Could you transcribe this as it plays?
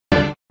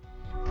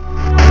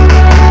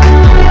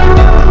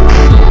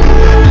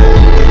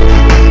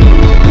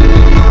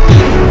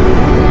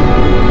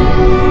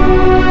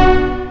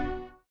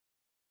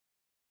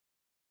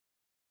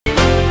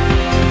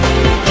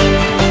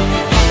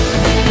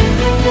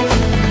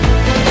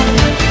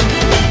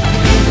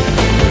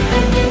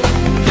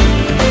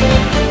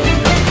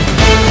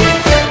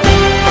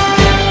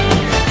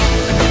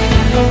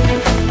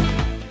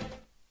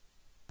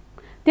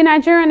The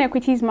Nigerian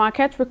equities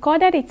market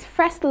recorded its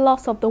first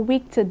loss of the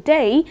week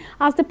today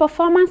as the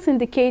performance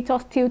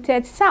indicators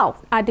tilted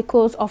south at the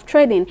close of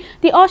trading.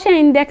 The All-Share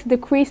Index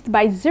decreased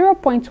by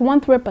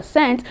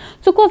 0.13%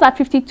 to close at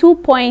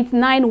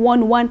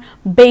 52.911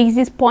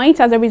 basis points.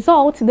 As a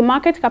result, the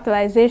market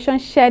capitalization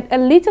shed a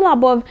little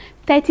above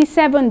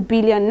 37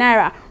 billion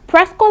naira.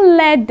 Presco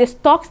led the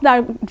stocks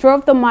that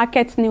drove the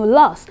market's new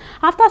loss.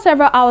 After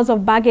several hours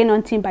of bargain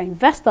hunting by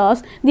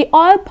investors, the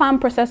oil palm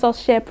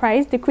processor's share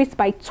price decreased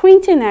by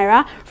 20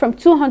 naira from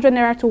 200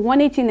 naira to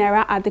 180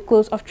 naira at the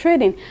close of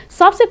trading.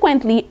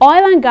 Subsequently,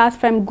 oil and gas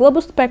firm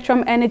Global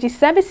Spectrum Energy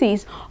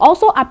Services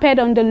also appeared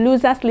on the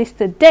losers list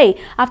today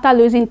after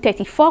losing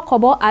 34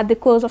 kobo at the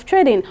close of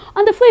trading.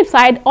 On the flip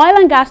side, oil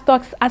and gas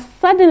stocks has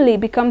suddenly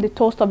become the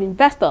toast of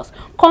investors.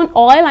 Corn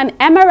Oil and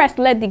MRS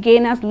led the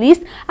gainers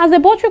list as they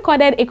both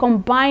recorded a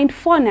combined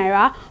 4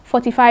 naira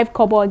 45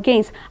 kobo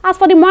gains. As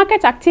for the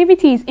market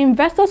activities,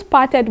 investors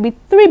parted with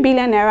 3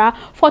 billion naira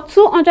for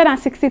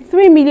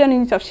 263 million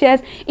units of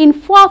shares in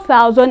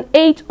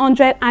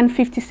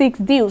 4,856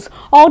 deals.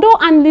 Although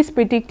analysts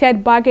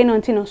predicted bargain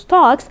hunting on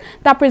stocks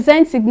that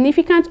present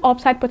significant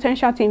upside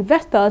potential to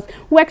investors,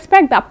 we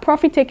expect that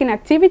profit-taking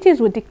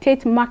activities will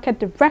dictate market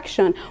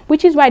direction,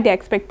 which is why the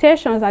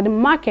expectations that the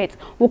market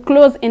will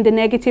close in the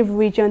negative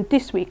region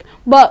this week.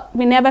 But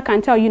we never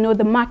can tell,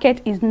 the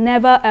market is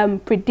never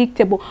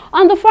predictable.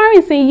 On the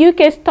foreign scene,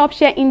 UK's top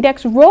share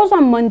index rose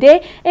on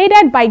Monday,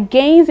 aided by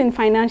gains in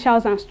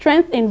financials and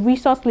strength in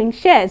resource-linked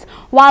shares,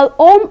 while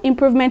home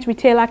improvement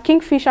retailer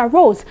Kingfisher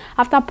rose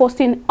after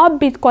posting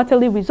upbeat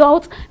quarterly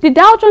results. The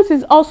Dow Jones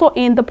is also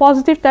in the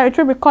positive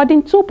territory,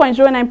 recording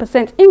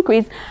 2.09%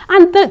 increase,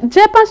 and the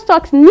Japan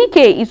stocks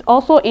Nikkei is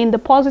also in the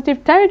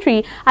positive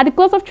territory. At the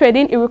close of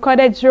trading, it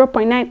recorded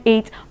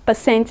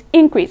 0.98%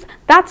 increase.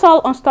 That's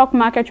all on Stock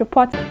Market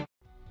Report.